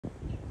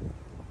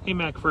Hey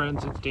Mac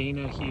friends, it's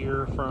Dana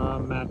here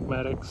from Mac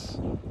Medics.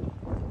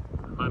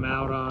 I'm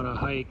out on a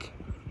hike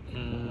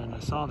and I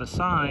saw the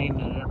sign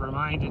and it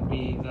reminded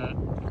me that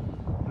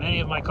many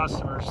of my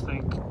customers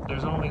think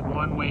there's only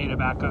one way to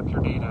back up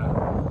your data,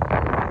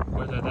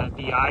 whether that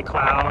be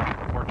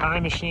iCloud or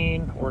Time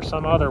Machine or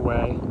some other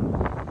way.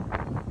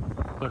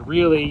 But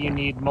really you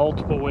need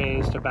multiple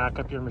ways to back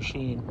up your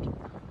machine.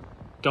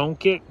 Don't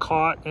get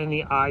caught in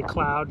the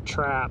iCloud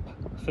trap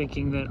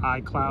thinking that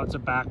iCloud's a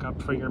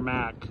backup for your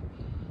Mac.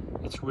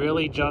 It's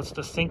really just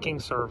a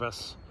syncing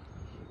service.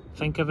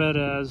 Think of it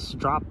as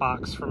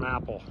Dropbox from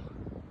Apple.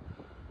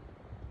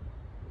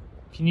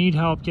 If you need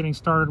help getting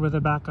started with a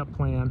backup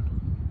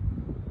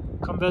plan,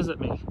 come visit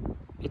me.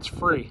 It's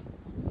free.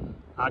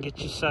 I'll get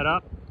you set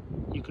up.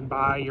 You can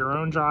buy your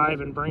own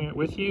drive and bring it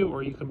with you,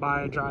 or you can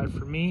buy a drive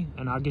from me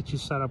and I'll get you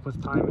set up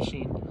with Time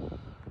Machine.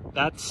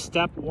 That's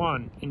step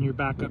one in your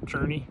backup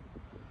journey,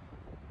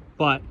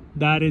 but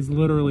that is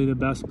literally the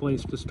best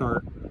place to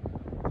start.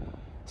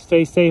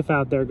 Stay safe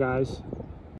out there, guys.